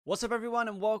What's up everyone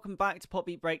and welcome back to Pop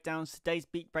Beat Breakdowns. Today's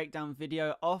beat breakdown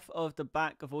video off of the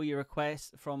back of all your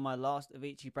requests from my last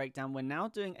Avicii breakdown. We're now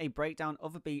doing a breakdown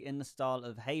of a beat in the style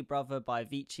of Hey Brother by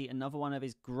Avicii, another one of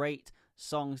his great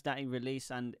songs that he released,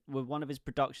 and with one of his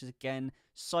productions again,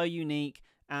 so unique,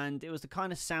 and it was the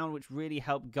kind of sound which really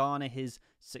helped garner his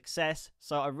success.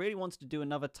 So I really wanted to do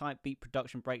another type beat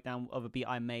production breakdown of a beat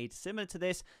I made similar to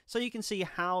this, so you can see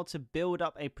how to build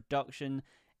up a production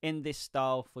in this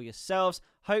style for yourselves.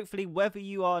 Hopefully, whether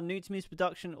you are new to music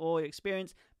production or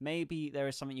experienced, maybe there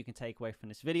is something you can take away from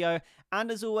this video.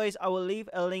 And as always, I will leave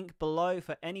a link below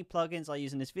for any plugins I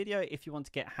use in this video if you want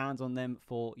to get hands on them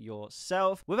for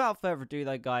yourself. Without further ado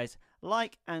though guys,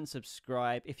 like and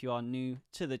subscribe if you are new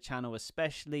to the channel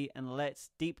especially, and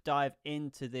let's deep dive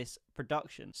into this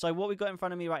production. So what we've got in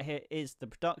front of me right here is the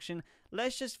production.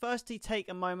 Let's just firstly take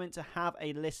a moment to have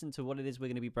a listen to what it is we're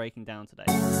going to be breaking down today.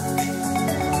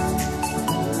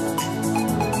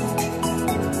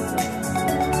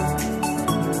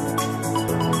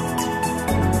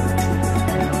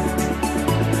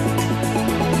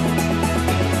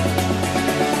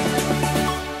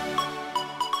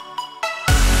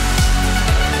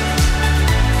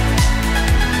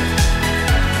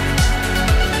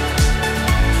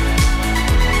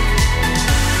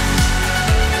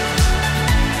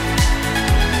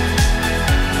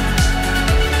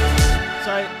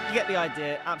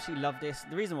 Idea, absolutely love this.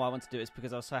 The reason why I want to do it is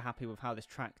because I was so happy with how this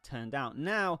track turned out.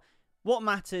 Now, what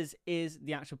matters is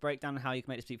the actual breakdown and how you can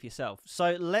make this beat for yourself.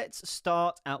 So let's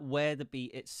start at where the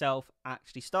beat itself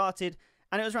actually started,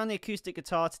 and it was around the acoustic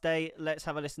guitar today. Let's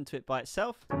have a listen to it by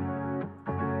itself.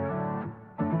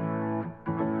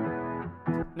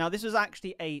 Now, this was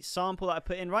actually a sample that I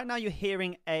put in. Right now, you're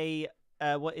hearing a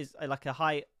what is like a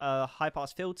high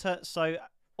pass filter. So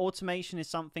automation is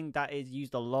something that is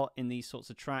used a lot in these sorts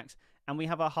of tracks, and we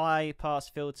have a high pass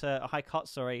filter, a high cut,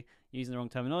 sorry, using the wrong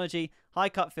terminology, high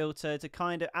cut filter to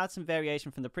kind of add some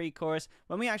variation from the pre-chorus.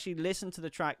 When we actually listen to the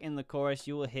track in the chorus,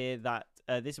 you will hear that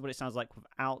this is what it sounds like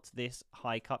without this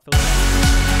high cut filter.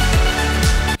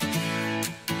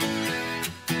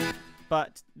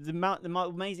 But the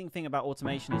amazing thing about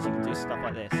automation is you can do stuff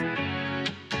like this.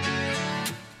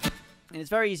 And it's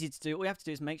very easy to do. All you have to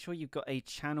do is make sure you've got a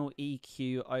channel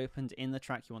EQ opened in the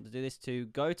track you want to do this to.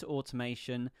 Go to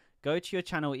automation, go to your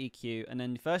channel EQ, and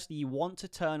then firstly you want to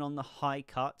turn on the high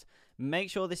cut. Make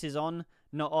sure this is on,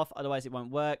 not off, otherwise it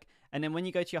won't work. And then when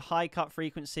you go to your high cut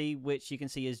frequency, which you can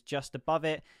see is just above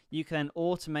it, you can then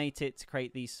automate it to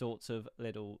create these sorts of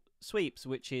little sweeps,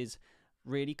 which is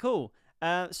really cool.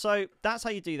 So that's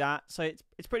how you do that. So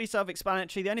it's pretty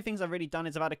self-explanatory. The only things I've really done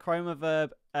is I've had a chroma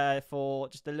verb for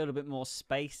just a little bit more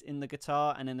space in the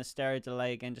guitar, and then a stereo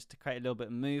delay again just to create a little bit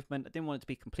of movement. I didn't want it to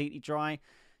be completely dry,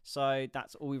 so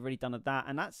that's all we've really done of that.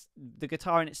 And that's the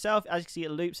guitar in itself. As you can see, it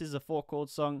loops. This is a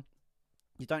 4-chord song.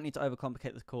 You don't need to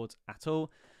overcomplicate the chords at all.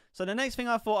 So the next thing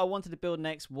I thought I wanted to build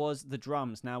next was the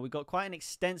drums. Now, we've got quite an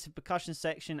extensive percussion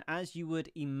section, as you would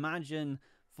imagine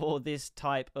for this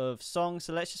type of song.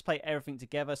 So let's just play everything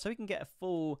together so we can get a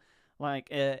full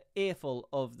earful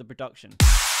of the production.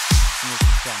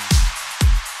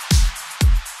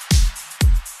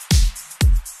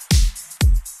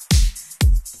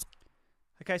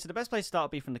 Okay, so the best place to start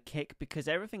would be from the kick, because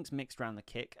everything's mixed around the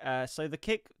kick. So the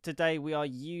kick today, we are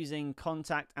using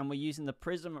Contact, and we're using the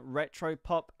Prism Retro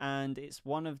Pop, and it's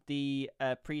one of the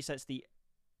presets,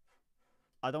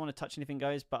 I don't want to touch anything,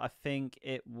 guys, but I think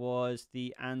it was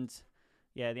the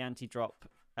anti-drop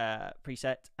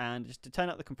preset, and just to turn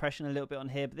up the compression a little bit on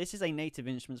here. But this is a Native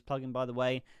Instruments plugin, by the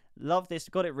way. Love this.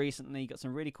 Got it recently. Got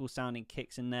some really cool sounding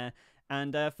kicks in there.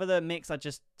 And for the mix, I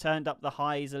just turned up the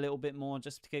highs a little bit more,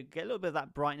 just to get a little bit of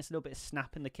that brightness, a little bit of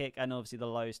snap in the kick, and obviously the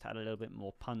lows to add a little bit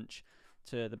more punch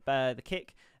to the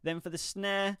kick. Then for the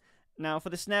snare,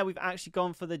 we've actually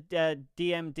gone for the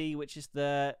DMD, which is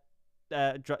the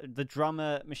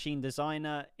drummer machine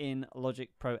designer in Logic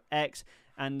Pro X,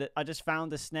 and I just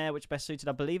found the snare which best suited.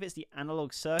 I believe it's the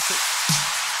analog circuit.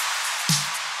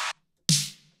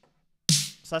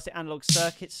 So that's the analog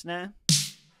circuit snare.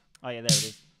 Oh yeah, there it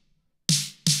is.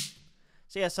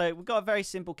 So yeah, so we've got a very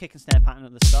simple kick and snare pattern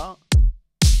at the start.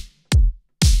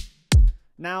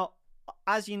 Now,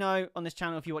 as you know, on this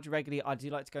channel, if you watch regularly, I do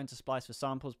like to go into Splice for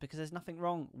samples, because there's nothing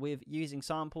wrong with using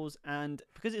samples. And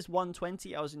because it's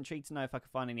 120, I was intrigued to know if I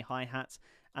could find any hi-hats.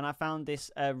 And I found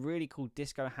this really cool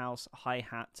disco house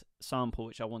hi-hat sample,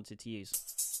 which I wanted to use.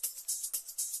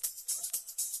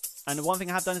 And the one thing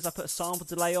I have done is I put a sample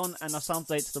delay on, and I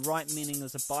sample it to the right, meaning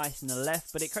there's a bias in the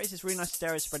left. But it creates this really nice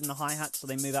stereo spread in the hi-hats, so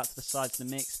they move out to the sides of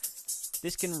the mix.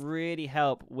 This can really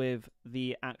help with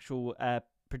the actual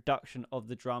production of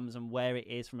the drums and where it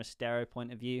is from a stereo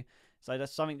point of view. So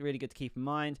that's something really good to keep in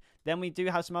mind. Then we do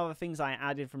have some other things I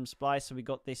added from Splice. So we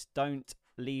got this don't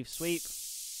leave sweep,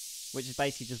 which is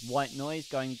basically just white noise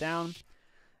going down.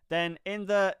 Then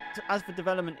as for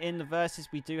development in the verses,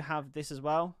 we do have this as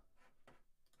well.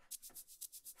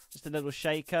 Just a little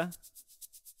shaker.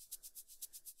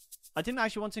 I didn't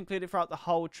actually want to include it throughout the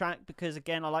whole track because,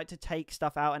 again, I like to take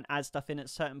stuff out and add stuff in at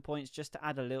certain points just to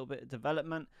add a little bit of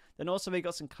development. Then also we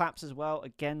got some claps as well.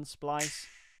 Again, Splice.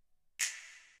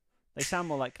 They sound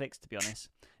more like clicks, to be honest.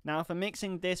 Now, for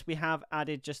mixing this, we have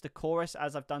added just the chorus,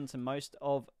 as I've done to most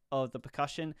of the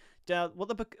percussion.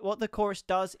 What the chorus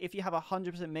does, if you have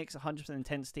 100% mix, 100%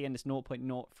 intensity, and it's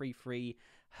 0.033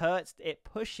 hertz, it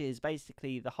pushes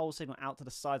basically the whole signal out to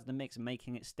the sides of the mix,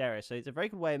 making it stereo. So it's a very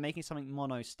good way of making something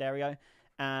mono stereo.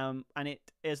 And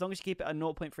as long as you keep it at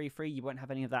 0.33, you won't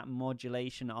have any of that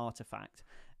modulation artifact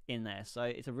in there. So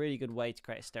it's a really good way to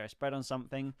create a stereo spread on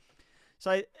something.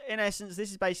 So, in essence,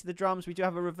 this is basically the drums. We do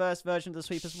have a reverse version of the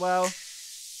sweep as well.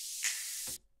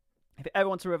 If you ever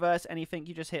want to reverse anything,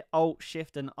 you just hit Alt,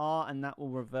 Shift, and R, and that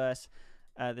will reverse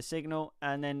the signal.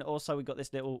 And then also we got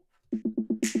this little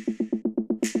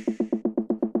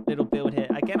build here.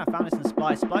 Again, I found this in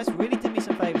Splice. Splice really did me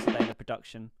some favors today in the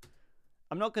production.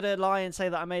 I'm not going to lie and say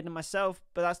that I made them myself,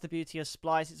 but that's the beauty of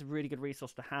Splice. It's a really good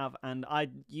resource to have, and I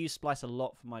use Splice a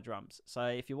lot for my drums. So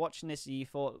if you're watching this and you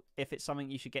thought if it's something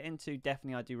you should get into,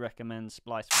 definitely I do recommend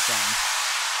Splice for drums.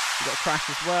 You've got a crash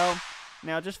as well.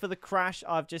 Now, just for the crash,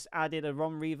 I've just added a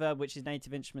ROM reverb, which is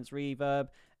Native Instruments reverb.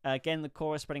 Again, the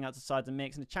chorus spreading out to sides of the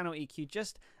mix, and the channel EQ,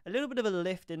 just a little bit of a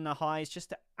lift in the highs, just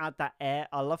to add that air.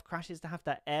 I love crashes to have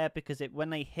that air because when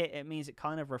they hit, it means it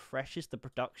kind of refreshes the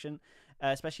production,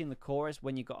 especially in the chorus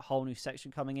when you've got a whole new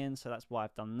section coming in. So that's why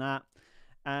I've done that.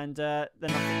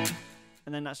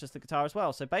 And then that's just the guitar as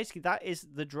well. So basically that is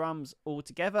the drums all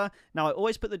together. Now I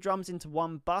always put the drums into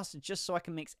one bus just so I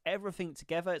can mix everything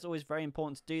together. It's always very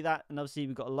important to do that. And obviously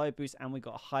we've got a low boost and we've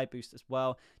got a high boost as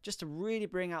well, just to really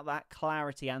bring out that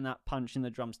clarity and that punch in the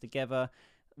drums together,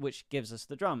 which gives us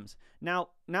the drums. Now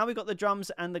we've got the drums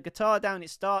and the guitar down.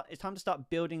 It's time to start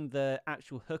building the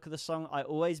actual hook of the song. I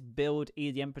always build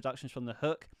EDM productions from the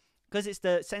hook because it's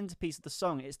the centerpiece of the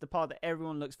song. It's the part that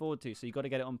everyone looks forward to, so you've got to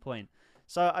get it on point.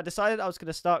 So I decided I was going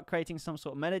to start creating some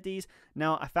sort of melodies.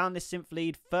 Now, I found this synth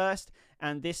lead first,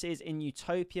 and this is in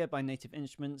Utopia by Native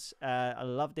Instruments. I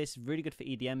love this, really good for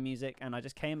EDM music, and I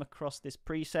just came across this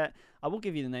preset. I will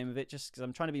give you the name of it just because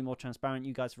I'm trying to be more transparent.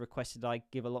 You guys have requested I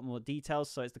give a lot more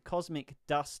details. So it's the Cosmic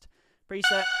Dust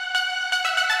preset,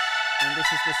 and this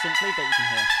is the synth lead that you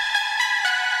can hear.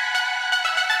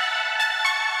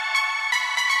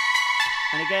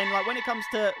 And again, like when it comes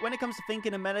to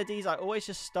thinking of melodies, I always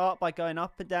just start by going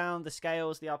up and down the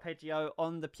scales, the arpeggio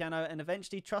on the piano, and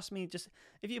eventually, trust me, just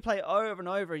if you play it over and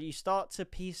over, you start to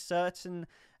piece certain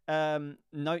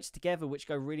notes together which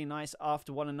go really nice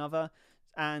after one another.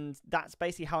 And that's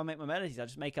basically how I make my melodies. I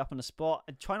just make it up on the spot.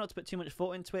 I try not to put too much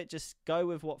thought into it, just go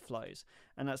with what flows,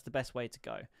 and that's the best way to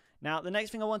go. Now, the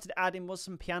next thing I wanted to add in was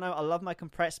some piano. I love my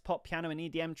compressed pop piano and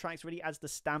EDM tracks. Really adds the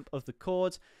stamp of the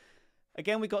chords.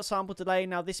 Again, we got sample delay.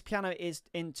 Now, this piano is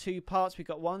in two parts. We've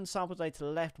got one sample delay to the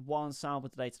left, one sample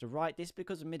delay to the right. This,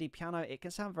 because of MIDI piano, it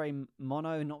can sound very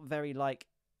mono, not very like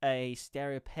a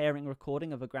stereo pairing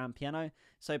recording of a grand piano.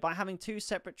 So by having two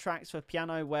separate tracks for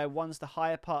piano, where one's the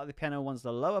higher part of the piano, one's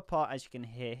the lower part, as you can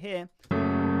hear here,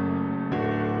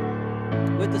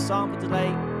 with the sample delay,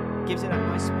 gives it that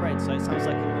nice spread. So it sounds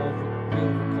like a more real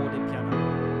recorded piano.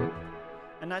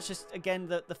 And that's just, again,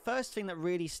 the first thing that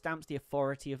really stamps the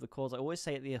authority of the chords. I always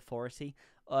say it, the authority,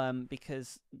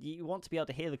 because you want to be able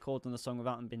to hear the chords in the song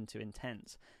without them being too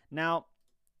intense. Now,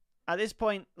 at this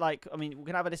point, like, I mean, we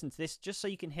can have a listen to this just so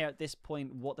you can hear at this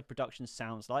point what the production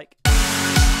sounds like.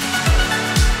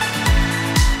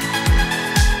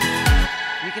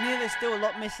 You can hear there's still a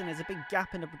lot missing. There's a big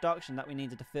gap in the production that we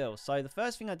needed to fill. So the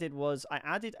first thing I did was I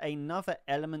added another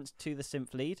element to the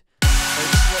synth lead.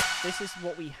 So this is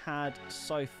what we had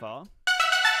so far.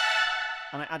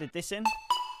 And I added this in.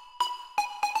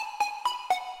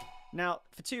 Now,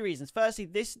 for two reasons. Firstly,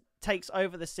 this takes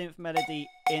over the synth melody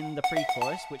in the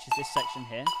pre-chorus, which is this section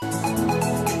here.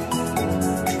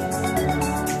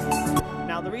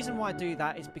 Now, the reason why I do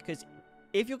that is because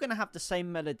if you're going to have the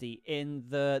same melody in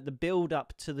the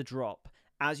build-up to the drop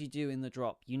as you do in the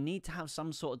drop, you need to have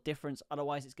some sort of difference,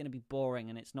 otherwise it's going to be boring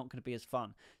and it's not going to be as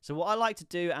fun. So what I like to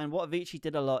do, and what Avicii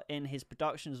did a lot in his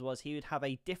productions, was he would have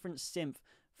a different synth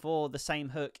for the same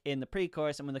hook in the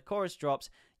pre-chorus, and when the chorus drops,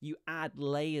 you add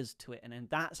layers to it, and then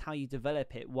that's how you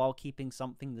develop it while keeping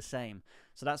something the same.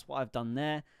 So that's what I've done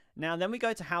there. Now then we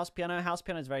go to house piano. House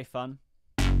piano is very fun.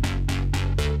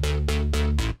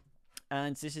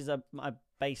 And this is a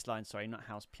bass line, sorry, not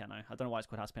house piano. I don't know why it's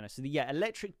called house piano. So yeah,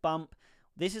 electric bump.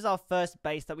 This is our first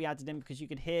bass that we added in because you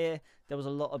could hear there was a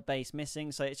lot of bass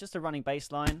missing. So it's just a running bass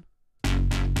line.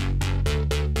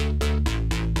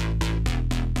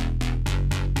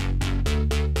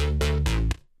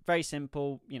 Very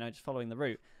simple, you know, just following the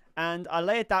route. And I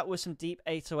layered that with some deep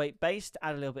 808 bass to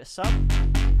add a little bit of sub.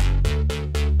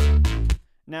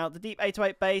 Now, the deep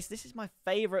 808 bass, this is my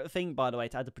favorite thing, by the way,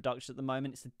 to add to production at the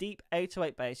moment. It's the deep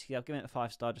 808 bass. Yeah, I've given it a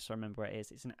 5-star just so I remember where it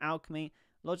is. It's an Alchemy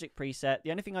Logic preset.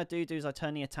 The only thing I do is I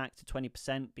turn the attack to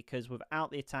 20% because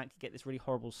without the attack, you get this really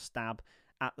horrible stab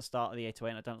at the start of the 808,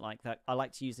 and I don't like that. I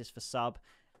like to use this for sub,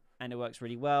 and it works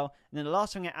really well. And then the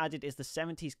last thing I added is the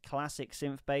 70s classic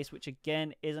synth bass, which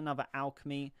again is another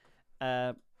Alchemy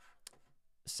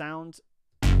sound.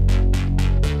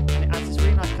 And it adds this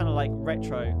really nice kind of like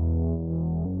retro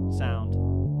sound.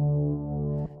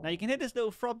 Now you can hear this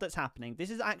little throb that's happening. This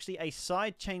is actually a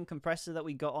sidechain compressor that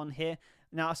we got on here.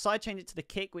 Now I sidechained it to the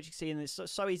kick, which you see, and it's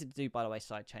so easy to do, by the way,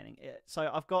 sidechaining. So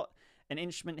I've got an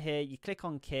instrument here. You click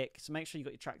on kick, so make sure you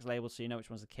got your tracks labeled so you know which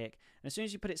one's the kick. And as soon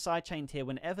as you put it sidechained here,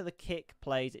 whenever the kick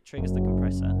plays, it triggers the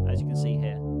compressor, as you can see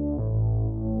here,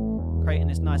 creating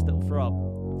this nice little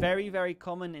throb. Very, very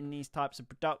common in these types of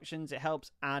productions. It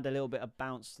helps add a little bit of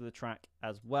bounce to the track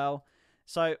as well.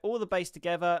 So all the bass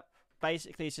together,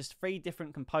 basically it's just 3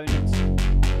 different components.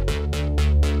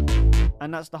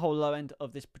 And that's the whole low end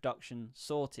of this production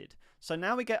sorted. So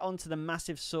now we get on to the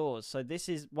massive saws. So this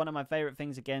is one of my favorite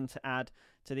things, again, to add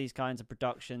to these kinds of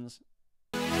productions.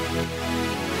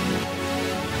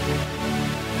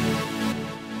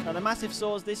 Now the massive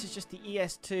saws, this is just the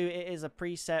ES2. It is a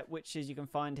preset, which is, you can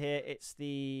find here. It's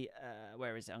the,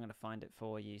 where is it? I'm going to find it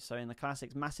for you. So in the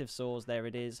classics, massive saws, there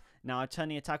it is. Now I turn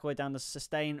the attack all the way down to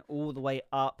sustain all the way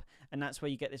up. And that's where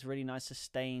you get this really nice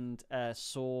sustained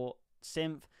saw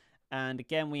synth. And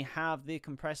again, we have the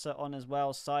compressor on as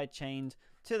well, side chained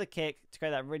to the kick to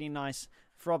create that really nice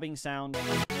throbbing sound. So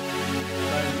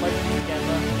both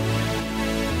together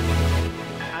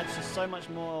adds just so much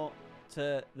more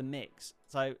to the mix.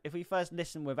 So if we first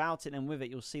listen without it and with it,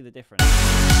 you'll see the difference.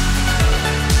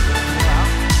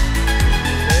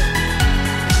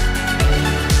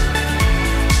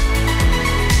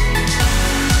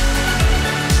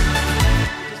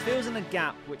 It just fills in a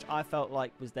gap which I felt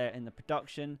like was there in the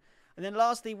production. And then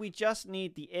lastly, we just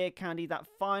need the ear candy, that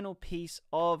final piece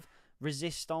of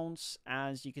resistance,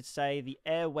 as you could say, the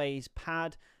Airways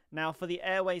pad. Now for the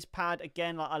Airways pad,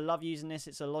 again, like, I love using this.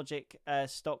 It's a Logic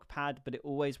stock pad, but it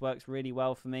always works really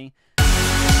well for me. And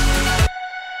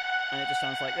it just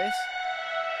sounds like this.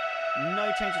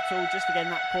 No change at all, just again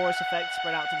that chorus effect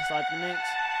spread out to the side of the mix.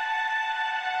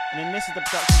 And then this is the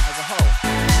production as a whole.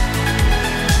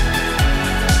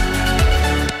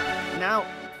 Now,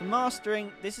 for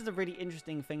mastering, this is a really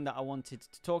interesting thing that I wanted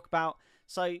to talk about.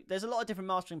 So there's a lot of different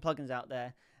mastering plugins out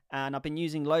there, and I've been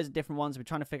using loads of different ones. We're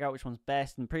trying to figure out which one's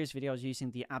best. In the previous video, I was using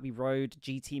the Abbey Road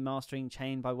GT mastering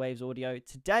chain by Waves Audio.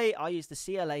 Today, I used the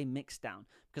CLA Mixdown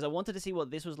because I wanted to see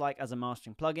what this was like as a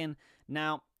mastering plugin.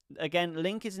 Now, again,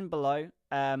 link is below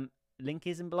in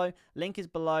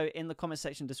the comment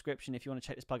section description if you want to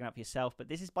check this plugin out for yourself. But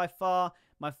this is by far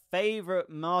my favorite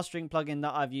mastering plugin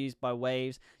that I've used by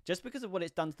Waves, just because of what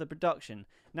it's done to the production.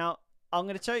 Now, I'm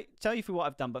going to tell you through what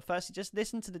I've done, but firstly, just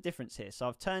listen to the difference here. So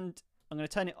I'm going to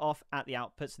turn it off at the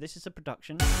output. So this is the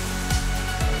production. And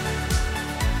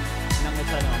I'm going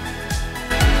to turn it on.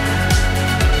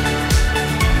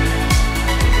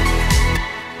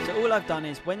 So all I've done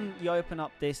is when you open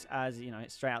up this, as you know,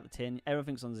 it's straight out the tin,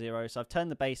 everything's on 0. So I've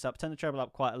turned the bass up, turned the treble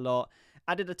up quite a lot,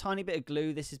 added a tiny bit of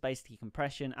glue. This is basically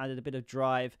compression, added a bit of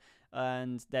drive,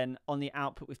 and then on the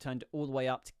output, we've turned it all the way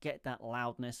up to get that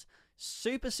loudness.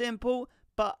 Super simple,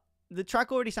 but the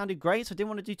track already sounded great, so I didn't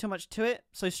want to do too much to it.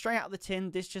 So straight out of the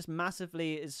tin, this just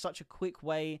massively is such a quick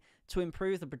way to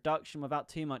improve the production without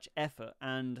too much effort,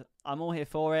 and I'm all here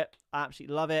for it. I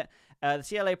absolutely love it. The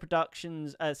CLA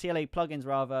plugins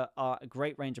rather are a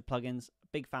great range of plugins.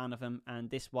 Big fan of them, and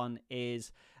this one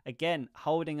is again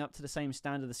holding up to the same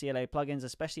standard of the CLA plugins,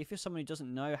 especially if you're someone who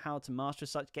doesn't know how to master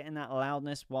such, getting that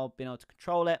loudness while being able to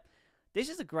control it. This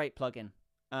is a great plugin,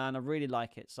 and I really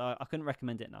like it, so I couldn't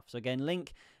recommend it enough. So again,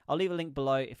 I'll leave a link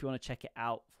below if you want to check it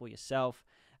out for yourself.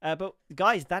 But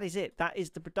guys, that is it. That is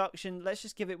the production. Let's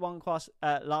just give it one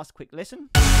last quick listen.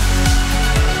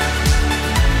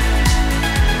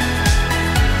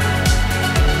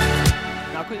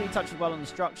 Now, I'll quickly touch as well on the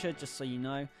structure, just so you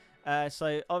know.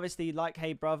 So obviously, like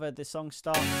Hey Brother, the song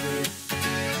starts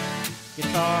with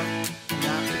guitar,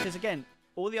 because again,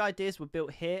 all the ideas were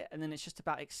built here, and then it's just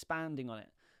about expanding on it.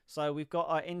 So we've got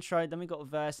our intro, then we've got a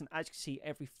verse, and as you can see,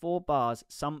 every 4 bars,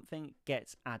 something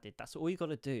gets added. That's all you got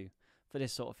to do for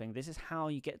this sort of thing. This is how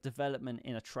you get development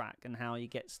in a track and how you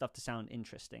get stuff to sound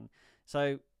interesting.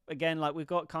 So again, like we've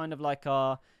got kind of like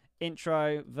our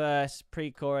intro, verse,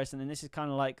 pre-chorus, and then this is kind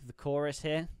of like the chorus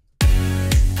here,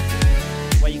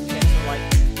 where you can get to like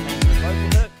maybe the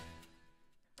vocal hook.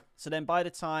 So then by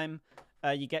the time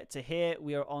you get to here,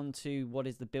 we are on to what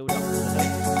is the build up to the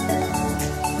hook.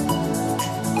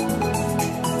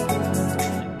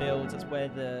 It builds, that's where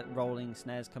the rolling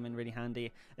snares come in really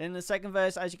handy. And in the second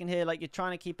verse, as you can hear, like you're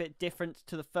trying to keep it different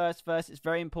to the first verse. It's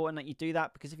very important that you do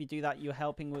that, because if you do that, you're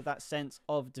helping with that sense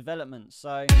of development.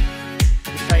 So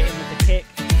straight in with the kick,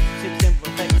 super simple,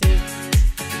 effective.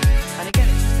 And again,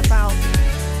 it's just about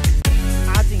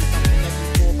adding something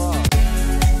every 4 bars.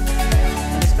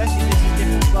 And especially this is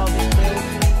different as well, this build.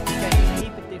 Again, just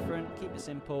keep it different, keep it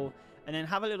simple, and then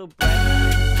have a little breath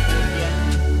towards the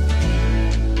end.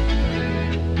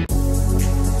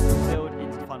 Build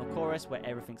into the final chorus where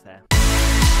everything's there.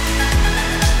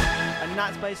 And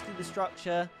that's basically the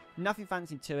structure. Nothing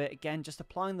fancy to it. Again, just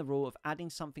applying the rule of adding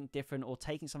something different or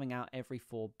taking something out every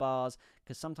 4 bars,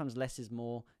 because sometimes less is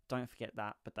more. Don't forget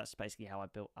that. But that's basically how I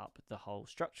built up the whole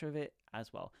structure of it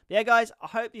as well. But yeah, guys, I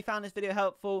hope you found this video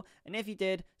helpful. And if you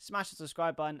did, smash the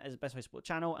subscribe button as the best way to support the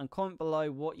channel, and comment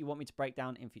below what you want me to break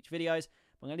down in future videos.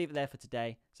 But I'm going to leave it there for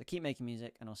today. So keep making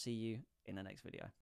music, and I'll see you in the next video.